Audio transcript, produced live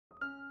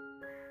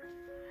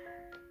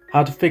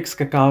How to fix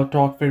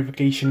Kakaotalk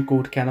verification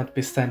code cannot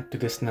be sent to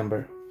this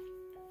number.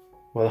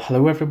 Well,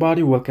 hello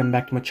everybody, welcome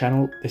back to my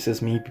channel. This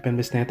is me, Pipan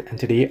Bisnet, and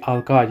today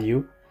I'll guide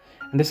you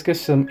and discuss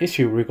some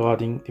issue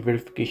regarding the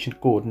verification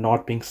code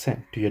not being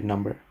sent to your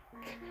number.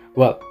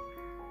 Well,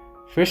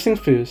 first things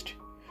first,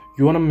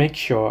 you want to make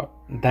sure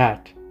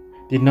that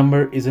the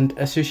number isn't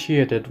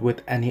associated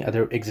with any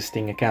other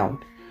existing account.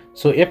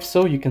 So if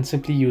so, you can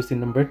simply use the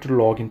number to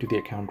log into the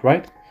account,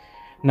 right?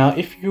 Now,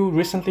 if you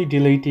recently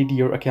deleted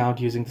your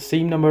account using the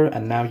same number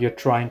and now you're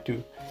trying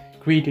to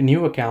create a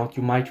new account,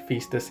 you might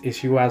face this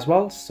issue as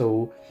well.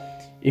 So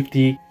if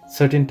the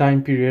certain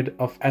time period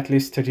of at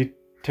least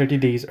 30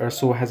 days or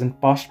so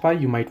hasn't passed by,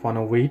 you might want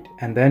to wait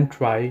and then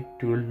try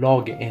to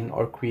log in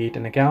or create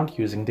an account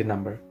using the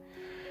number.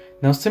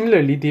 Now,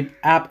 similarly, the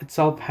app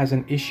itself has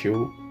an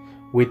issue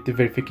with the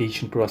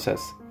verification process.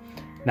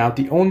 Now,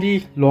 the only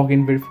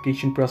login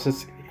verification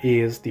process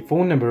is the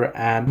phone number,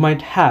 and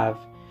might have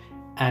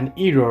an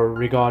error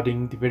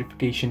regarding the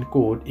verification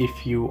code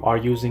if you are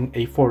using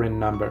a foreign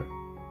number.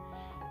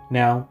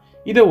 Now,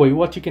 either way,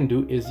 what you can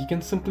do is you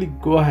can simply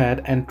go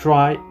ahead and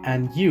try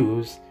and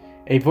use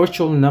a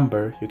virtual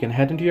number. You can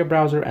head into your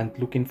browser and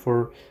look in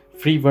for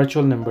free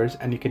virtual numbers,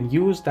 and you can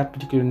use that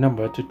particular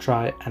number to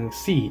try and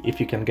see if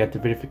you can get the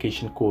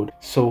verification code.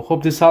 So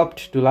hope this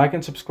helped. Do like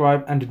and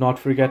subscribe, and do not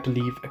forget to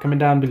leave a comment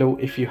down below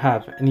if you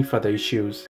have any further issues.